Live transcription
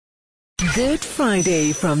Good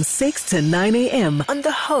Friday from 6 to 9 a.m. on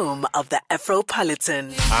the home of the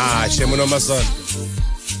Afropolitan. Shemono Mason.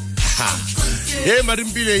 Hey,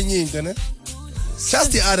 Marimpile Nyinga, ne?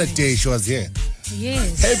 Just the other day she was here.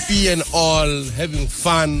 Yes. Happy and all, having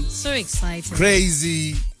fun. So excited.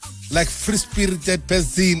 Crazy, like free-spirited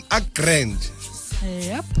person, a grand.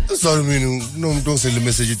 Yep. So I mean, no, don't send the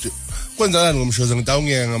message to. Kwanza ngomshoza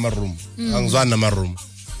ngitawunge ngama room. Angizwana nama room.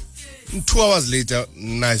 2 hours later,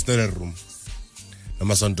 nice, not a room.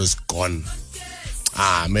 Namasonto is gone.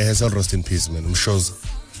 May his soul rest in peace, man. Mshoza.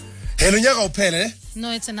 Hey, lunyaka uphele, eh?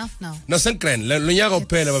 No, it's enough now. No, Sankren, lunyaka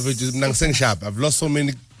uphele, bafethu nang seng sharp. I've lost so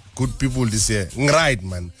many good people this year. Right,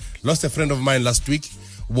 man. Lost a friend of mine last week.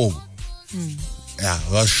 Whoa. Yeah,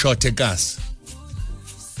 was shot a gas.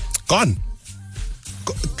 Gone.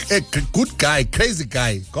 Good guy, crazy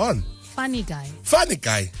guy, gone. Funny guy. Funny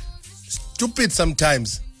guy. Stupid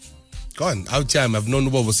sometimes. Gone. Out time. I've known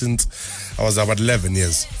Bobo since I was about 11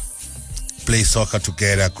 years. Play soccer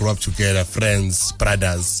together, grew up together, friends,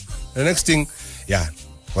 brothers. The next thing, yeah,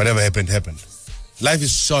 whatever happened, happened. Life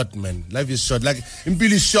is short, man. Life is short. Like,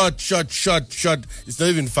 impili short. It's not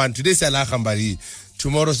even fun. Today, Salah Khambari.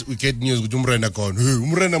 Tomorrow we get news with Umrena gone.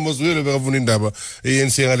 Umrena must really be in Daba.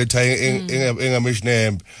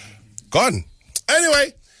 Gone.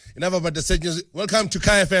 Anyway, enough about the sad news. Welcome to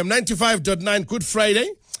KFM 95.9. Good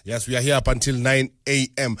Friday. Yes, we are here up until 9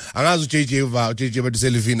 a.m. Angazu JJ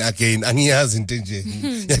Baduselephine again. Angiyazi into nje.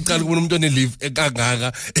 Yaqala kubona umuntu onelive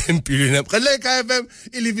ekangaka empilweni. Qale KFM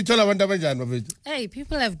ilive ithola abantu abanjani bafethu? Hey,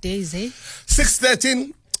 people have days, eh?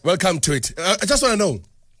 6:13. Welcome to it. I just want to know,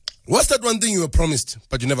 what's that one thing you were promised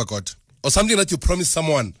but you never got? Or something that you promised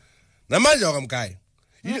someone? Namanje wakamkai.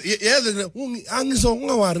 No,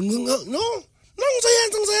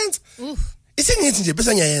 ngizoyenza. Isingithi nje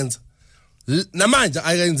bese ngiyayenza. Namanje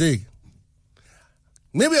ayenzeki.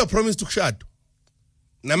 Maybe you promised to kushada.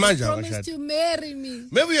 Namanje You promised to marry me.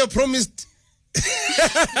 Maybe you promised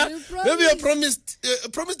Maybe you promised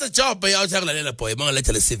a job but uyawuthakulalela boy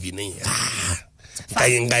mangaletha le CV ni.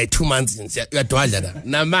 Guy 2 months uyadwadla la.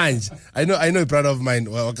 Namanje I know a brother of mine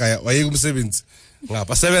wayeka umsebenzi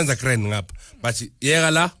ngapha sebenza crane ngapha but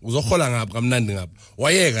yeka la uzohola ngapha kamnandi ngapha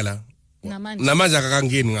wayeka la namanje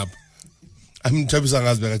akakangeni ngapha amthabisa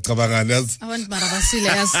ngazi bekacabangana yazi abantu barabasile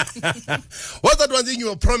yazi. What's that one thing you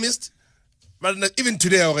were promised but even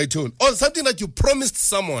today I told or something that you promised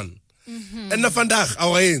someone and nafandag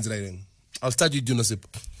awayenzi like I'll start with you Nosip.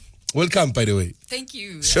 Welcome by the way. Thank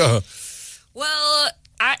you. Sure. Well,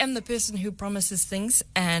 I am the person who promises things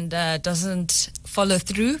and doesn't follow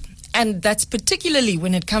through. And that's particularly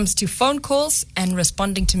when it comes to phone calls and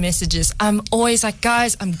responding to messages. I'm always like,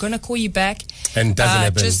 guys, I'm going to call you back. And doesn't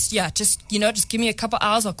happen. Just give me a couple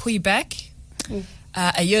hours. I'll call you back.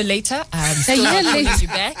 A year later, I'm still not calling you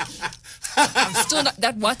back. I'm still not,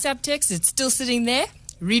 that WhatsApp text, it's still sitting there.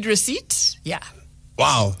 Read receipt. Yeah.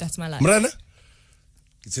 Wow. That's my life. Mrana?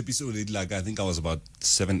 It's episode like I think I was about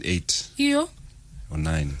 7, 8 Yo. or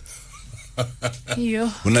 9. Yo.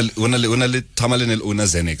 Una le tamalene una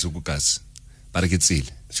Zenex ukukas. Para kitsile.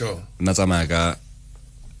 Sure. Una tsamaka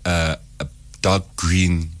a dark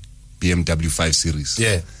green BMW 5 Series.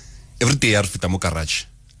 Yeah. Every day I fit mo garage.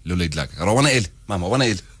 Lo le like. I wanna ele. Mama, wanna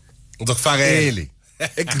ele. Uzokufaka ele.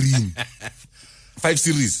 A green 5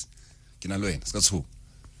 Series. Kinalo yena. Ska two.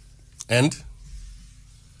 And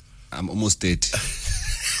I'm almost dead.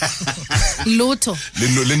 Lotto.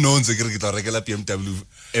 Le nonze ke re ke tla rekela BMW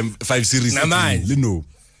M5 Series. Namanje. Le no.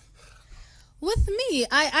 With me,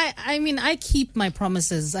 I mean, I keep my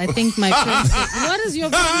promises. I think my friends. What is your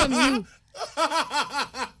problem, you?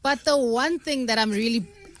 But the one thing that I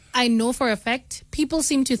know for a fact, people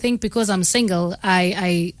seem to think because I'm single,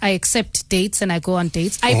 I accept dates and I go on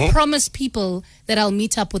dates. I promise people that I'll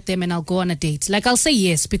meet up with them and I'll go on a date. Like I'll say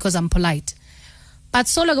yes because I'm polite. But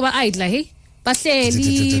so like about hey. I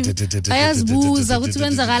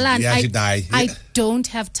don't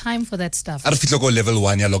have time for that stuff. Arfitlo go level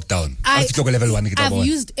 1 ya lockdown. Arfitlo level 1 I've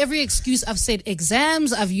used every excuse. I've said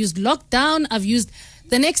exams, I've used lockdown, I've used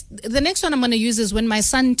the next one I'm going to use is when my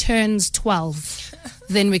son turns 12.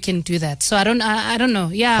 Then we can do that. So I don't know.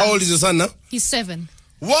 Yeah. How old is your son now? He's 7.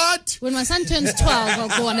 What? When my son turns 12, I'll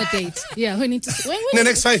go on a date. Yeah, we need to in the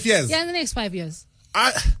next 5 years. Yeah, in the next 5 years.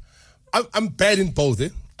 I'm bad in both,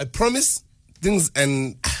 eh? I promise things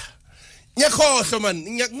and ngiyakhohlwa man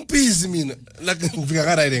ngiyakubhizi mina like ngifika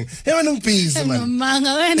ka riding hey man ngibhizi man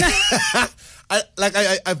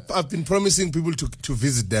I've been promising people to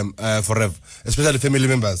visit them forever, especially family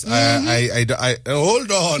members. I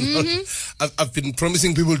hold on. I've been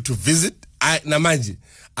promising people to visit. Namanje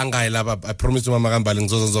angayi lapha I promised umama kaMbali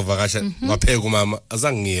ngizovakasha wapheka umama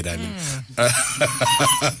azange ngiye la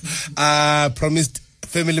mina promised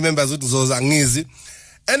family members ukuthi ngizoza angizi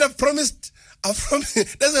and I've promised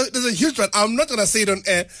there's a huge one. I'm not gonna say it on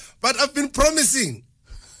air, but I've been promising.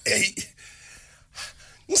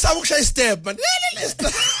 Ngisaba ukushaya step man.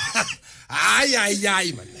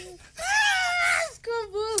 Ay man.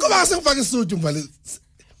 Kuma sengifaka isudu mbali.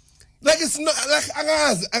 Like it's not like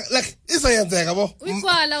angazi like isayenzeka bo.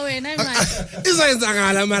 Uyikwala wena imali.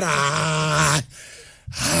 Isayenzakala mara.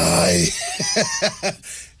 Hi.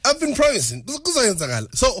 I've been promising.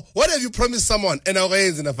 So what have you promised someone and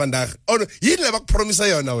awuyenzi nafandaga? Or yini labakupromisa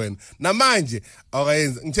yona wena? Namanje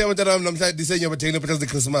awuyenzi. Ngithe mntana wami namhlanje disenyo bathengile because the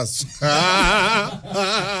Christmas.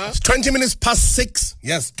 20 minutes past 6.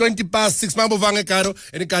 Yes, 20 past 6. Mambo vange karo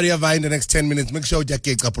and karo yava in the next 10 minutes. Make sure you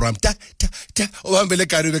get program. Ta. Ohambele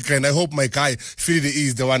karo bekrena. I hope my guy feel the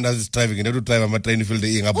ease the one that is driving. I don't drive my train feel the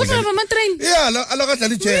ease. Who drive my train? Yeah,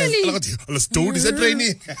 really? Let's do this train.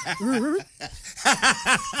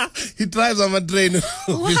 He drives on a train. Wow,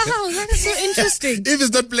 that is so interesting. If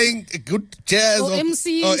he's not playing good jazz or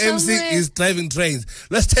MC, he's driving trains.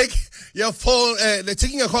 Let's take your phone.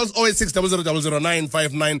 Taking your calls 086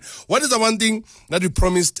 00959. What is the one thing that you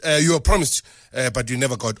promised? You were promised, but you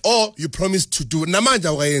never got, or you promised to do?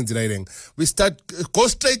 Namanja wayenzi writing. We start. Go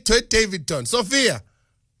straight to it. David Ton. Sophia.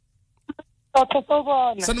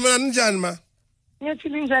 Sanibona njani ma?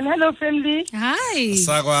 Hello family. Hi.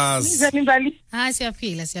 Sakwazi. Hi,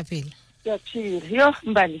 siyaphila. Yaphila. Yo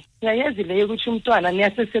Mbali. Ngiyazile ukuthi umntwana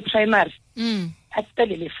niyasese primary.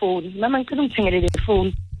 Acele le phone. Mama ngicela ungithengele le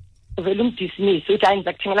phone. Uvela umdismiss uthi hayi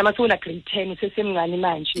ngizakuthengela amafoni grade 10 usesemncane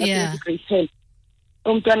manje. Yeah. Grade 10.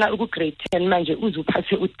 Umntwana uku grade 10 manje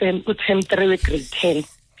uzuphathe utem 3 we grade 10.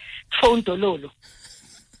 Phone dololo.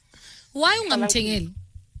 Why ungamthengeli?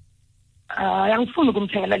 Angifuni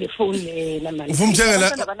ukumthengela le phone namanje.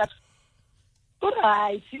 Ufumthengela?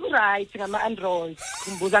 Uright ngama Android.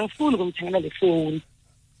 Ngimbuza ngifuni ukumthengela le phone.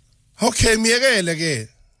 Okay, miyekele ke.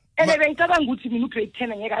 Bengicabanga ukuthi mina ugrade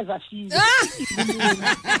 10 angeke azafika.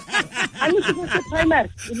 Angithi ukuthi primary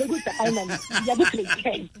ukuthi ayimani yaku grade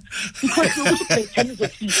 10 because ukuthi grade 10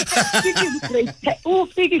 uzofika.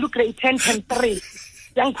 Ufike grade 10 10 3.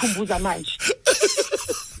 Yangikhumbuza manje.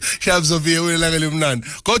 Shab Sophia ulanga limnandi.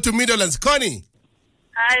 Go to Midlands. Connie.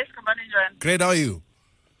 Hi, sikhambani njani? Great, how are you?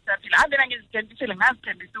 Siyaphila. Abena ngizithembisile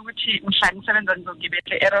ngazithembisa ukuthi mhla ngisebenza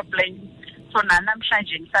ngizogibela aeroplane. So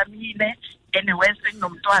namhlanje ngisamile anyway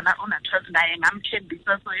senginomntwana una 12 naye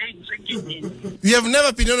ngamthembisa so hey ngisenkingeni. You have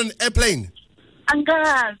never been on an airplane?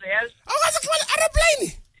 Angazi yazi. Awukaze kuba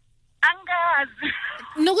aeroplane? Angazi.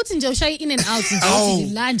 Nokuthi nje ushaya in and out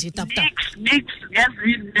nje la nje tap. Mix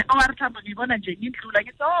yazi owarthamba ngibona nje ngidlula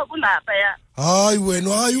ngithi kulapha ya. Hayi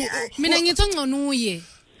wena hayi. Mina ngithi ongcono uye.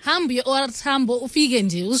 Hamba ye owarthamba ufike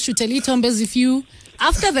nje usishuthela ithombe ezifew.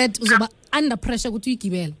 After that uzoba under pressure ukuthi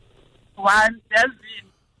uyigibele. One yazi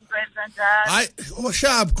kwenza njalo. Hayi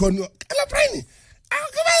sharp khona aeroplane.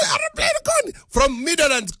 Aeroplane khona from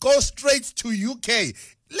Midlands go straight to UK.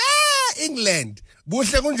 La England.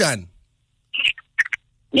 Buhle kunjani?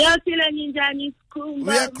 Yaphila njani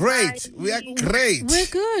sikhumba? We are great. We're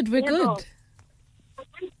good.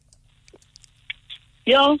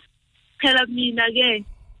 Yo, phela mina ke.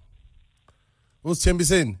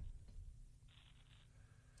 Usithembiseni?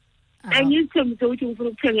 Angithembisa ukuthi ngifuna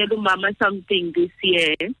ukuthengela umama something this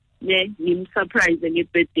year. Ne, ngimsurprise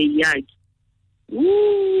ngebirthday yakhe.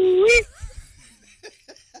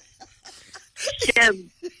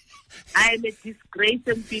 Shame. I am a disgrace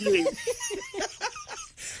empilweni.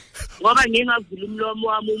 Ngoba ngingavula umlomo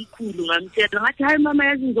wami omkhulu ngamtshela ngathi hayi mama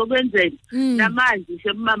yazi ngizokwenzela namanje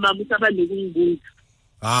shemama usaba nokungibuza.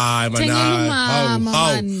 Hayi mana.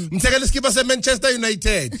 How? Mthekela iskipa seManchester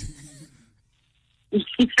United.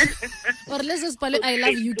 Or let's just spell it I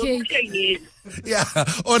love UK. Yeah,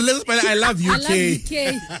 or let's spell it I love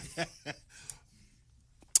UK.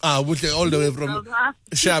 All the way from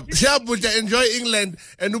Sharp, enjoy England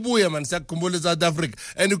and ubuya man siyakumbula South Africa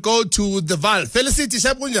and you go to the Val. Felicity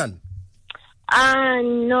Sharp kunjani?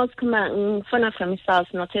 No, ngifona from South,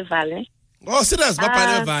 not a Valley. Oh, serious?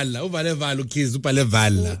 Ubhale Val, ukids, ubhale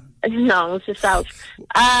Val. No, it's South.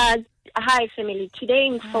 Hi family. Today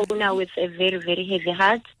ngifona with a very, very heavy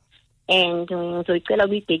heart. And ngizocela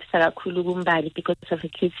ukuyibhekisa kakhulu kuMbali because of her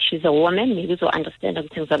kids. She's a woman, maybe to understand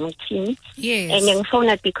ukuthi ngizamthini. Yes. And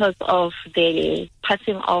ngifona because of the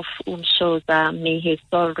passing of Umshoza, may his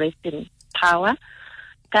soul rest in power.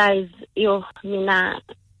 Guys, mina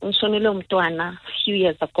ngishonele umntwana few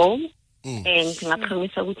years ago and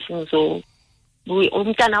ngapromise ukuthi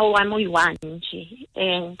umntana wami uyi-1 nje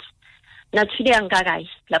and Naturally angakayi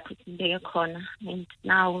lapho ngibeke khona, and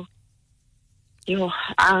now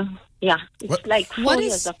it's like 4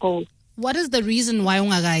 years ago. What is the reason why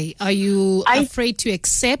ungagai? Are you afraid to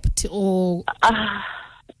accept or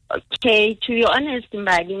okay, to be honest,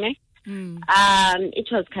 Mbali,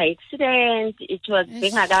 it was car accident, it was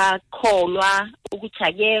bengakakholwa ukuthi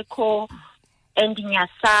akekho, and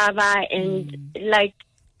ngiyasaba, and like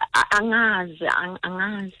angazi.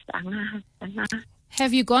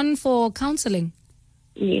 Have you gone for counseling?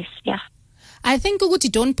 Yes, yeah. I think ukuthi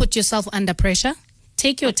don't put yourself under pressure.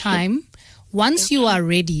 Take your time. Once you are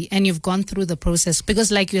ready and you've gone through the process,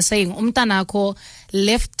 because like you're saying, umtanako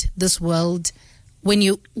left this world when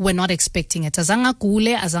you were not expecting it. Azanga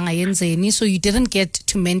kule, azanga yenzeni, so you didn't get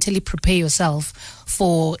to mentally prepare yourself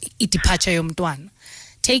for departure yomntwana.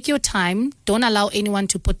 Take your time. Don't allow anyone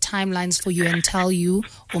to put timelines for you and tell you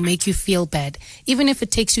or make you feel bad. Even if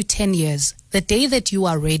it takes you 10 years, the day that you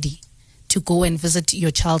are ready to go and visit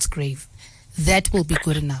your child's grave, that will be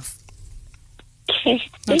good enough.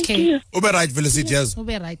 Thank you. Ube right, Felicity, yes.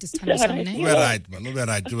 Ube right, Sithando sami, ne? Ube right, man. Ube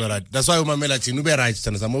right. That's why umamela thina ube right,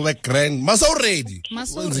 Sithando sami. Ube grand. Masa ready.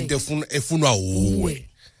 Wenza into efunwa uwe.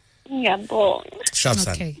 Ngiyabonga. Sharp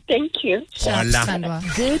son. Okay. Thank you. Sharp, Sithandwa.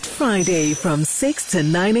 Good Friday from 6 to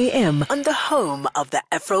 9 a.m. on the home of the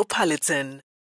Afropolitan.